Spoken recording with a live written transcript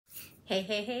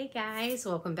Hey guys,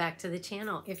 welcome back to the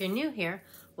channel. If you're new here,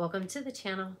 welcome to the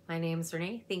channel. My name's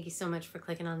Renee. Thank you so much for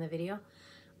clicking on the video.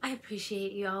 I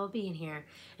appreciate you all being here.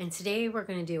 And today we're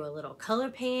going to do a little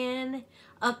Colourpan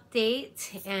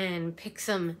update and pick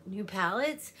some new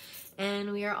palettes.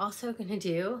 And we are also going to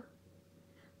do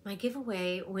my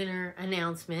giveaway winner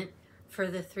announcement for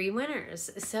the 3 winners.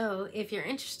 So if you're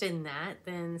interested in that,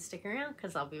 then stick around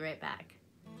because I'll be right back.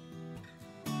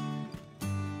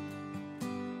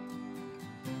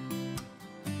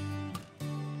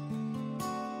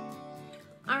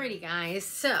 Alrighty guys,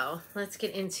 so let's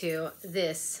get into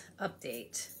this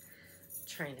update.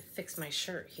 Trying to fix my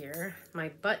shirt here. My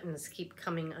buttons keep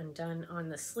coming undone on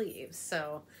the sleeves,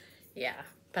 so yeah.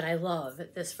 But I love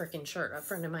this freaking shirt. A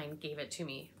friend of mine gave it to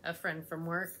me. A friend from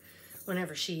work,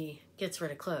 whenever she gets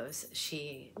rid of clothes,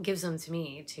 she gives them to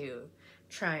me to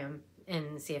try them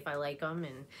and see if I like them,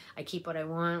 and I keep what I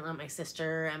want, let my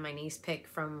sister and my niece pick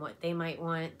from what they might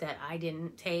want that I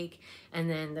didn't take, and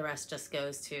then the rest just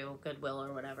goes to Goodwill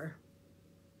or whatever.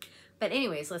 But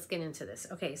anyways, let's get into this.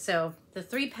 Okay, so the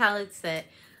 3 palettes that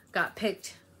got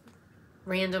picked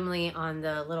randomly on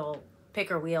the little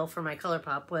picker wheel for my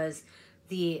Colourpop was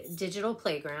the Digital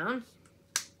Playground.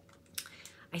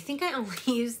 I think I only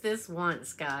used this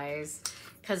once, guys,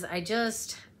 because I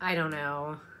don't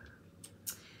know.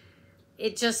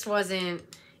 It just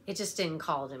didn't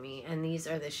call to me. And these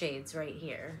are the shades right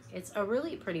here. It's a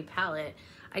really pretty palette.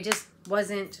 I just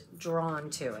wasn't drawn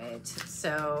to it.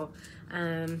 So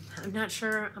I'm not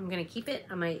sure I'm going to keep it.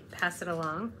 I might pass it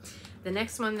along. The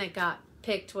next one that got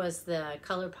picked was the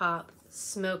Colourpop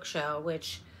Smoke Show,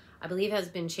 which I believe has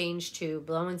been changed to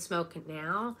Blow and Smoke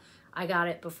now. I got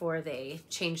it before they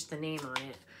changed the name on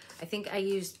it. I think I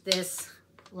used this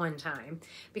one time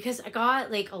because I got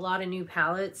like a lot of new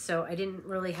palettes, so I didn't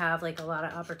really have like a lot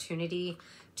of opportunity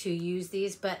to use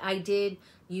these, but I did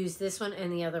use this one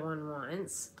and the other one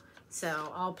once.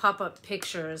 So I'll pop up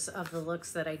pictures of the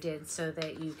looks that I did so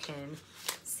that you can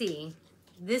see.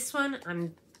 This one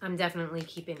I'm definitely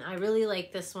keeping. I really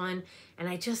like this one, and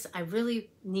I really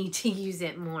need to use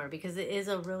it more because it is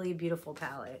a really beautiful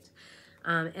palette.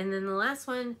 And then the last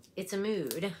one, it's a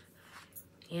mood,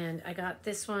 and I got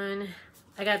this one.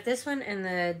 I got this one and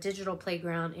the Digital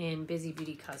Playground in Bizy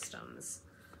Beauty Customs.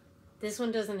 This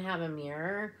one doesn't have a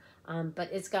mirror, but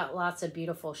it's got lots of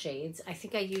beautiful shades. I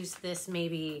think I used this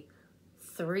maybe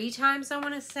 3 times, I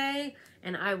want to say,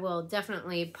 and I will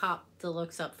definitely pop the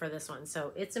looks up for this one.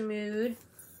 So it's a mood,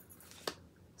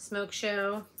 Smoke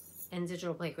Show, and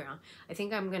Digital Playground. I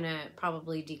think I'm going to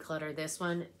probably declutter this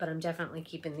one, but I'm definitely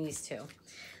keeping these 2.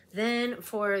 Then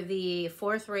for the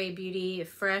 4th Ray Beauty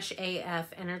Fresh AF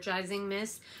Energizing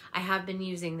Mist, I have been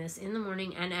using this in the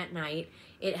morning and at night.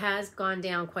 It has gone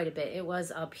down quite a bit. It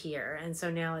was up here, and so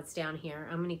now it's down here.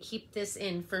 I'm going to keep this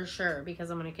in for sure because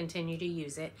I'm going to continue to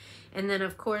use it. And then,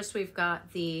 of course, we've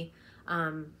got the,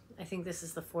 I think this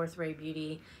is the 4th Ray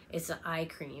Beauty. It's an eye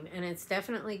cream, and it's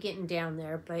definitely getting down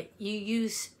there, but you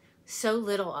use so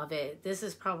little of it. This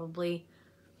is probably,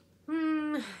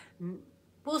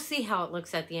 we'll see how it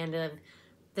looks at the end of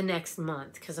the next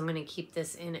month because I'm going to keep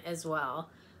this in as well.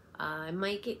 I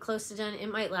might get close to done.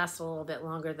 It might last a little bit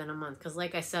longer than a month because,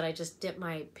 like I said, I just dip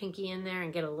my pinky in there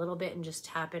and get a little bit and just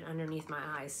tap it underneath my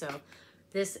eyes. So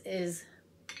this is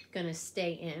going to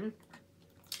stay in.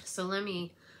 So let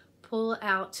me pull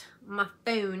out my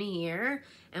phone here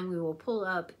and we will pull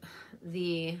up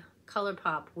the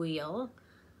Colourpop wheel,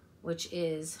 which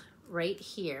is right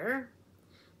here.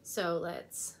 So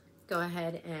let's go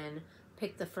ahead and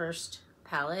pick the first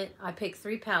palette. I picked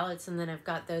 3 palettes and then I've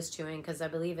got those 2 in because I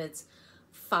believe it's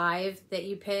 5 that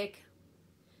you pick.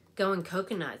 Going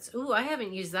Coconuts. Ooh, I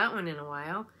haven't used that one in a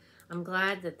while. I'm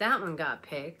glad that that one got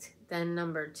picked. Then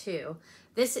number 2.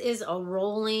 This is a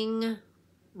rolling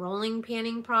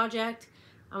panning project.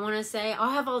 I want to say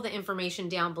I'll have all the information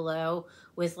down below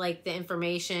with like the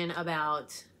information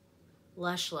about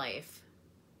Lush Life.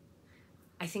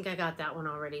 I think I got that one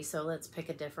already, so let's pick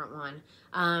a different one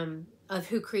of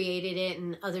who created it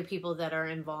and other people that are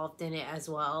involved in it as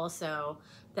well. So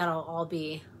that'll all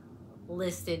be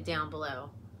listed down below.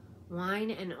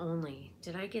 Wine and Only.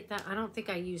 Did I get that? I don't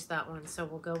think I used that one, so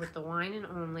we'll go with the Wine and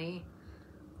Only.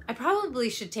 I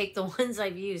probably should take the ones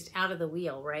I've used out of the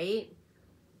wheel, right?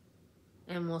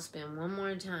 And we'll spin one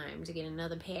more time to get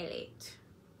another palette.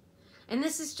 And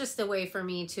this is just a way for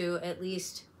me to at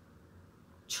least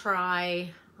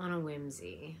try on a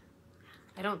whimsy.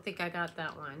 I don't think I got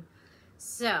that one.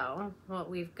 So what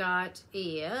we've got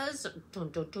is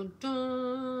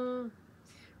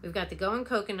we've got the Going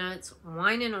Coconuts,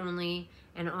 Wine and Only,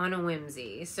 and On a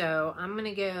Whimsy. So I'm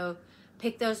gonna go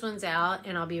pick those ones out,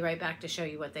 and I'll be right back to show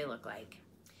you what they look like.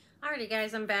 Alrighty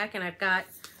guys, I'm back and I've got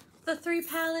the 3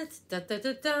 palettes.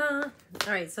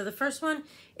 Alright, so the first one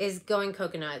is Going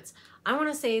Coconuts. I want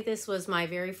to say this was my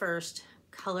very first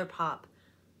Colourpop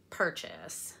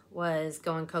purchase, was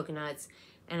Going Coconuts,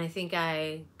 and I think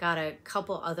I got a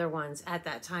couple other ones at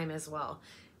that time as well.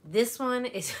 This one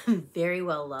is very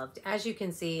well loved. As you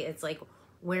can see, it's like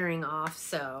wearing off,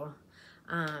 so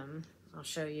I'll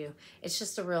show you. It's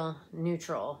just a real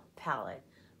neutral palette,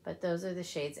 but those are the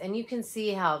shades, and you can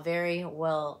see how very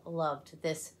well loved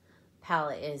this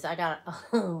palette is. I got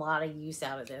a lot of use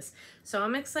out of this, so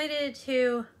I'm excited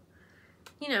to,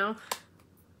 you know,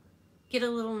 get a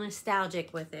little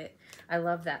nostalgic with it. I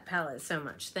love that palette so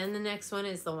much. Then the next one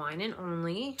is the Wine and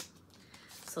Only.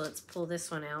 So let's pull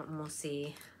this one out and we'll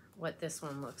see what this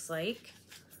one looks like.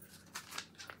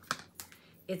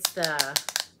 It's the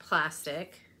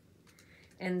plastic,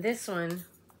 and this one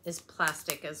is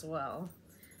plastic as well.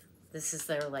 This is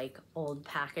their like old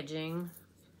packaging.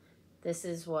 This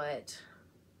is what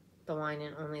the Wine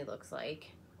and Only looks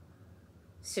like.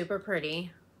 Super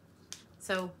pretty.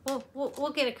 So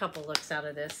we'll get a couple looks out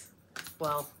of this.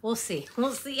 Well, we'll see.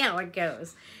 We'll see how it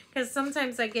goes. Because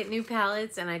sometimes I get new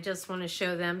palettes and I just want to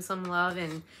show them some love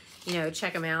and, you know,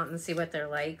 check them out and see what they're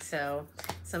like. So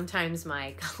sometimes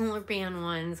my Colourpan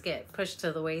ones get pushed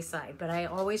to the wayside. But I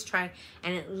always try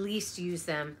and at least use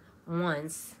them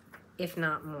once, if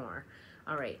not more.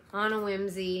 All right, On a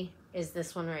Whimsy is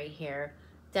this one right here.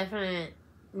 Definite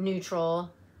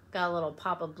neutral. Got a little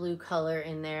pop of blue color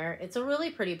in there. It's a really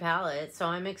pretty palette, so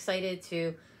I'm excited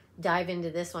to dive into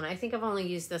this one. I think I've only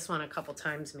used this one a couple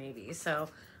times maybe, so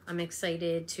I'm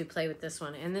excited to play with this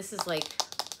one. And this is like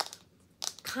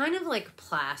kind of like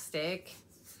plastic,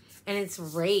 and it's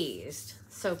raised.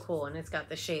 So cool, and it's got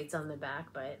the shades on the back,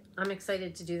 but I'm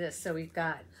excited to do this. So we've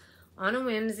got On a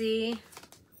Whimsy,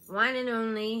 Wine and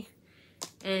Only,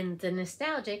 and the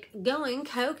nostalgic Going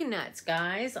Coconuts,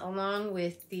 guys, along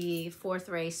with the 4th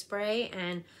Ray Spray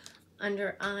and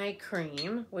Under Eye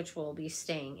Cream, which we'll be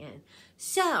staying in.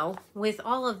 So, with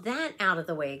all of that out of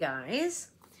the way, guys,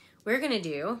 we're going to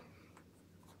do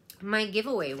my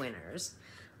giveaway winners.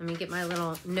 Let me get my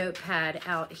little notepad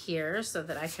out here so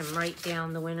that I can write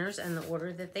down the winners and the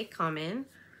order that they come in.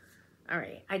 All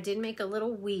right, I did make a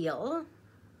little wheel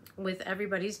with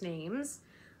everybody's names.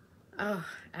 Oh,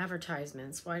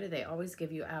 advertisements. Why do they always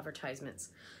give you advertisements?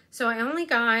 So I only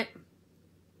got,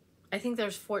 I think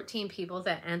there's 14 people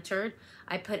that entered.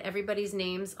 I put everybody's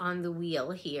names on the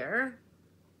wheel here.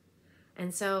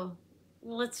 And so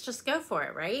let's just go for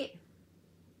it, right?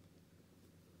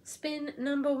 Spin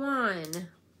number 1.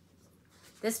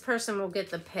 This person will get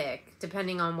the pick,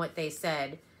 depending on what they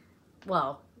said.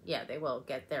 Well, yeah, they will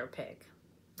get their pick.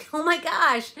 Oh my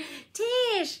gosh,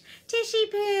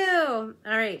 Tishy Poo.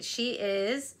 All right, she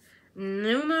is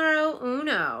numero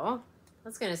uno.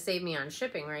 That's gonna save me on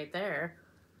shipping right there.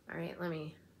 All right, let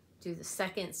me do the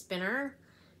second spinner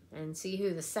and see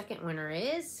who the second winner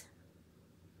is.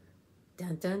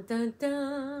 Dun, dun, dun,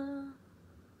 dun.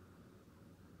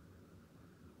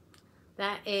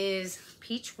 That is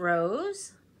Peach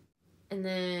Rose. And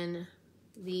then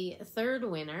the third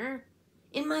winner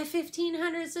in my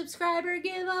 1,500 subscriber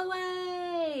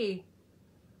giveaway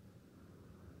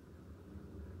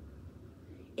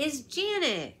is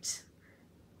Janet.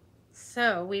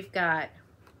 So we've got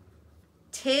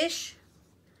Tish,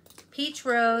 Peach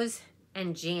Rose,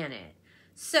 and Janet.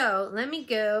 So let me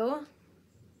go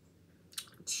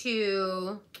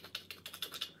to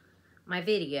my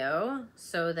video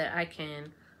so that I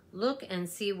can look and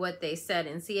see what they said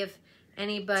and see if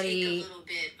anybody... Take a little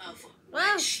bit of...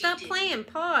 Well, stop playing.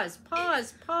 Pause.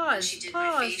 All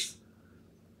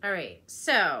right,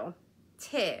 so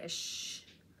Tish,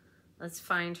 let's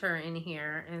find her in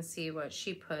here and see what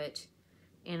she put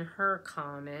in her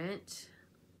comment.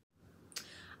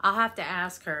 I'll have to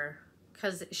ask her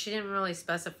because she didn't really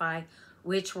specify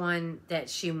which one that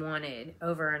she wanted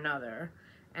over another.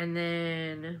 And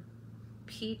then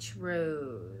Peach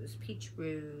Rose.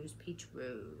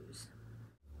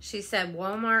 She said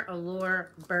Walmart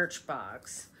Allure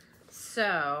Birchbox.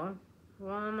 So,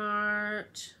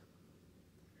 Walmart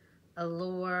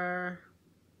Allure,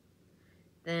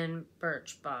 then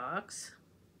Birchbox.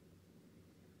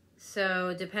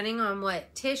 So, depending on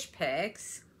what Tish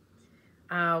picks,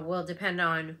 will depend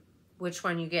on which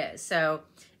one you get. So,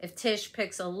 if Tish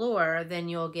picks Allure, then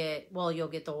you'll get the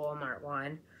Walmart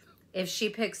one. If she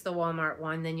picks the Walmart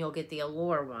one, then you'll get the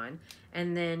Allure one.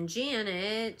 And then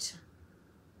Janet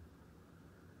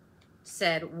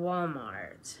said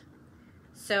Walmart.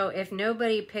 So if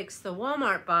nobody picks the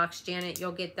Walmart box, Janet,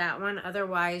 you'll get that one.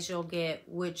 Otherwise, you'll get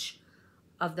which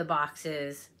of the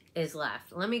boxes is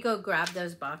left. Let me go grab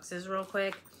those boxes real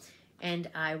quick and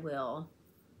I will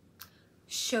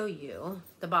show you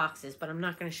the boxes, but I'm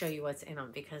not going to show you what's in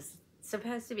them because it's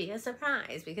supposed to be a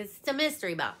surprise because it's a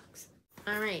mystery box.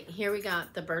 All right, here we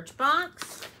got the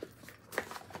Birchbox.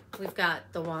 We've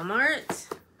got the Walmart.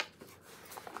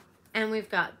 And we've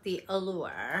got the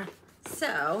Allure.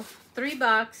 So, 3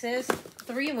 boxes,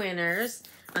 3 winners.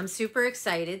 I'm super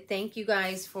excited. Thank you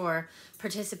guys for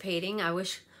participating. I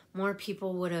wish more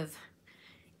people would have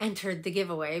entered the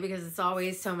giveaway because it's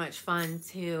always so much fun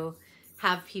to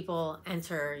have people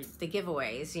enter the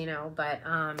giveaways, you know, but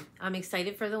I'm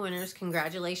excited for the winners.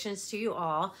 Congratulations to you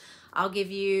all. I'll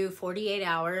give you 48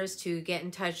 hours to get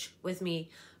in touch with me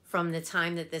from the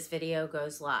time that this video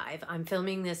goes live. I'm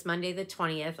filming this Monday the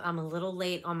 20th. I'm a little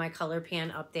late on my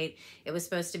Colourpan update. It was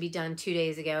supposed to be done 2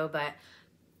 days ago, but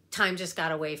time just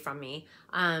got away from me.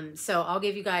 So I'll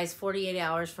give you guys 48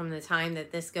 hours from the time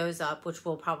that this goes up, which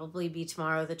will probably be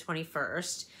tomorrow the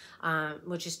 21st,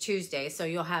 which is Tuesday. So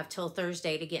you'll have till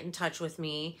Thursday to get in touch with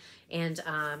me, and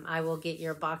I will get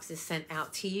your boxes sent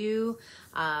out to you.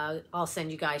 I'll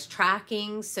send you guys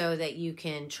tracking so that you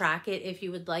can track it if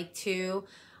you would like to.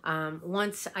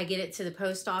 Once I get it to the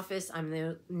post office,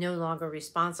 I'm no longer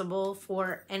responsible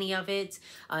for any of it.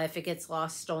 If it gets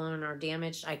lost, stolen, or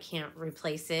damaged, I can't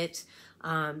replace it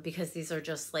because these are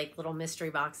just like little mystery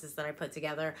boxes that I put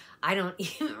together. I don't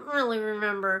even really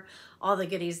remember all the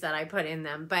goodies that I put in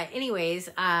them. But anyways,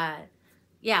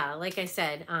 yeah, like I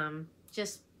said,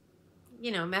 just,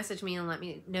 you know, message me and let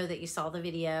me know that you saw the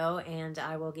video and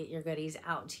I will get your goodies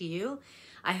out to you.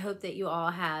 I hope that you all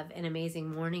have an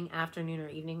amazing morning, afternoon, or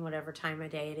evening, whatever time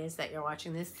of day it is that you're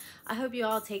watching this. I hope you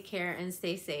all take care and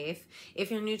stay safe.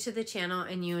 If you're new to the channel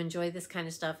and you enjoy this kind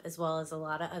of stuff, as well as a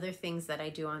lot of other things that I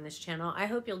do on this channel, I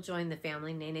hope you'll join the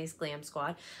family, Nene's Glam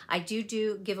Squad. I do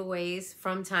giveaways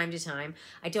from time to time.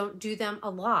 I don't do them a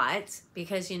lot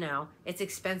because, you know, it's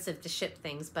expensive to ship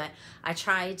things, but I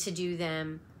try to do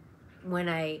them when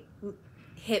I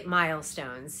hit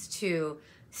milestones to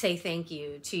say thank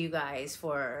you to you guys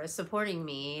for supporting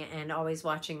me and always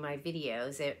watching my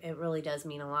videos. It really does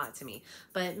mean a lot to me.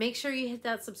 But make sure you hit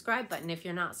that subscribe button if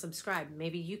you're not subscribed.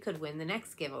 Maybe you could win the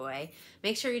next giveaway.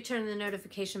 Make sure you turn the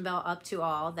notification bell up to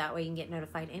all. That way you can get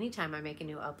notified anytime I make a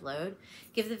new upload.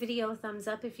 Give the video a thumbs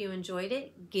up if you enjoyed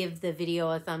it. Give the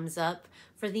video a thumbs up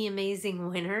for the amazing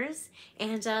winners.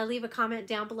 And leave a comment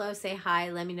down below. Say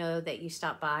hi. Let me know that you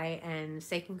stopped by and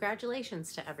say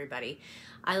congratulations to everybody.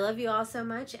 I love you all so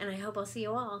much, and I hope I'll see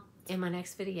you all in my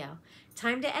next video.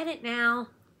 Time to edit now.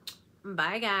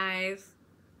 Bye, guys.